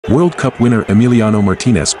World Cup winner Emiliano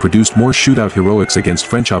Martínez produced more shootout heroics against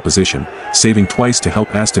French opposition, saving twice to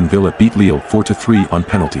help Aston Villa beat Lille 4-3 on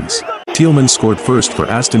penalties. Tielemans scored first for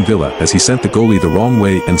Aston Villa as he sent the goalie the wrong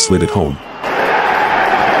way and slid it home.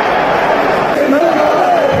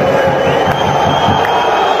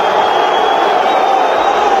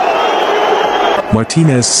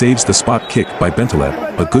 Martinez saves the spot kick by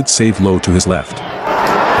Bentaleb, a good save low to his left.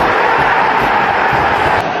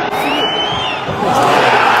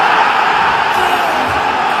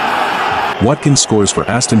 Watkins scores for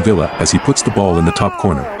Aston Villa as he puts the ball in the top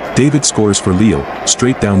corner. David scores for Lille,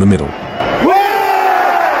 straight down the middle.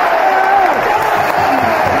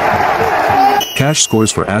 Cash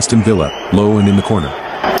scores for Aston Villa, low and in the corner.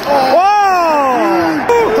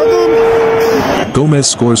 Gomez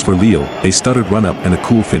scores for Lille, a stuttered run-up and a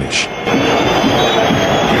cool finish.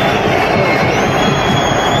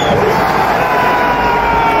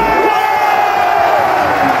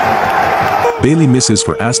 Bailey misses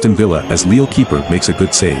for Aston Villa as Lille keeper makes a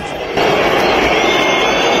good save.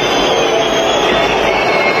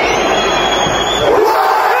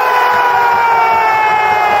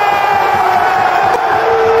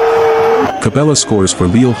 Cabella scores for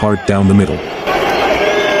Lille hard down the middle.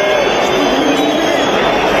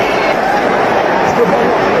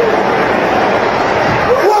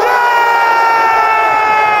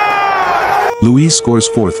 Luiz scores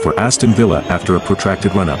fourth for Aston Villa after a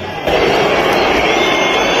protracted run-up.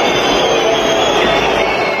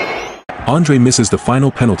 Andre misses the final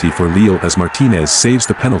penalty for Lille as Martinez saves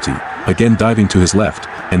the penalty, again diving to his left,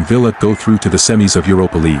 and Villa go through to the semis of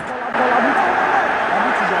Europa League.